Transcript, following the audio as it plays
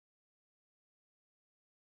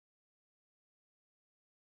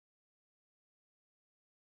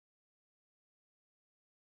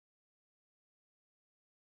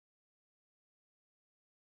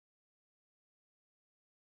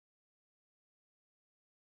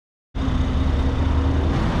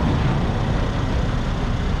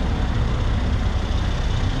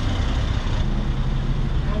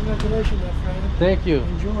Thank you.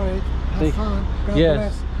 Enjoy it. Have fun. God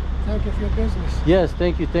bless. Thank you for your business. Yes,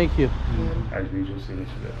 thank you, thank you. I need your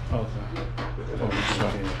signature there. Oh,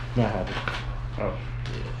 sorry. No, I have it. Oh.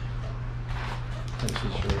 This is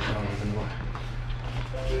yours.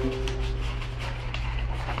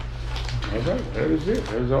 Okay, that is it.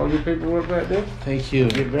 There's all your paperwork right there. Thank you.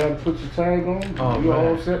 Get down, put your tag on. Oh, you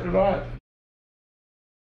all man. set to ride.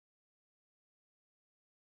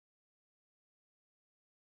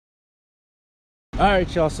 All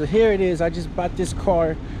right, y'all, so here it is. I just bought this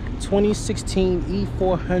car, 2016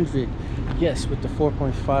 E400. Yes, with the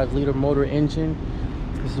 4.5 liter motor engine.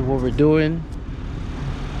 This is what we're doing.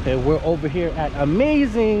 And we're over here at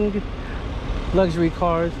Amazing Luxury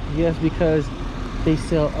Cars. Yes, because they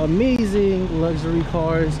sell amazing luxury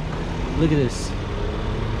cars. Look at this.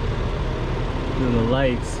 Look at the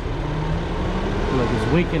lights. Look,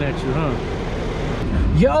 it's winking at you,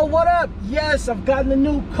 huh? Yo, what up? Yes, I've gotten a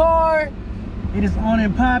new car. It is on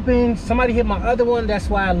and popping. Somebody hit my other one, that's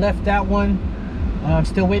why I left that one. I'm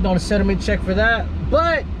still waiting on a settlement check for that.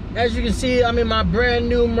 But as you can see, I'm in my brand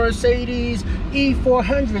new Mercedes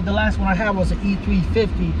E400. The last one I had was an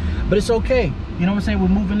E350, but it's okay. You know what I'm saying? We're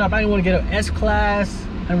moving up. I didn't want to get an S-Class. I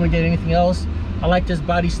didn't want to get anything else. I like this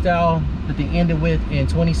body style that they ended with in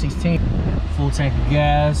 2016. Full tank of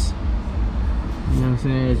gas. You know what I'm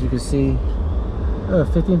saying? As you can see,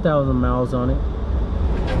 15,000 miles on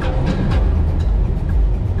it.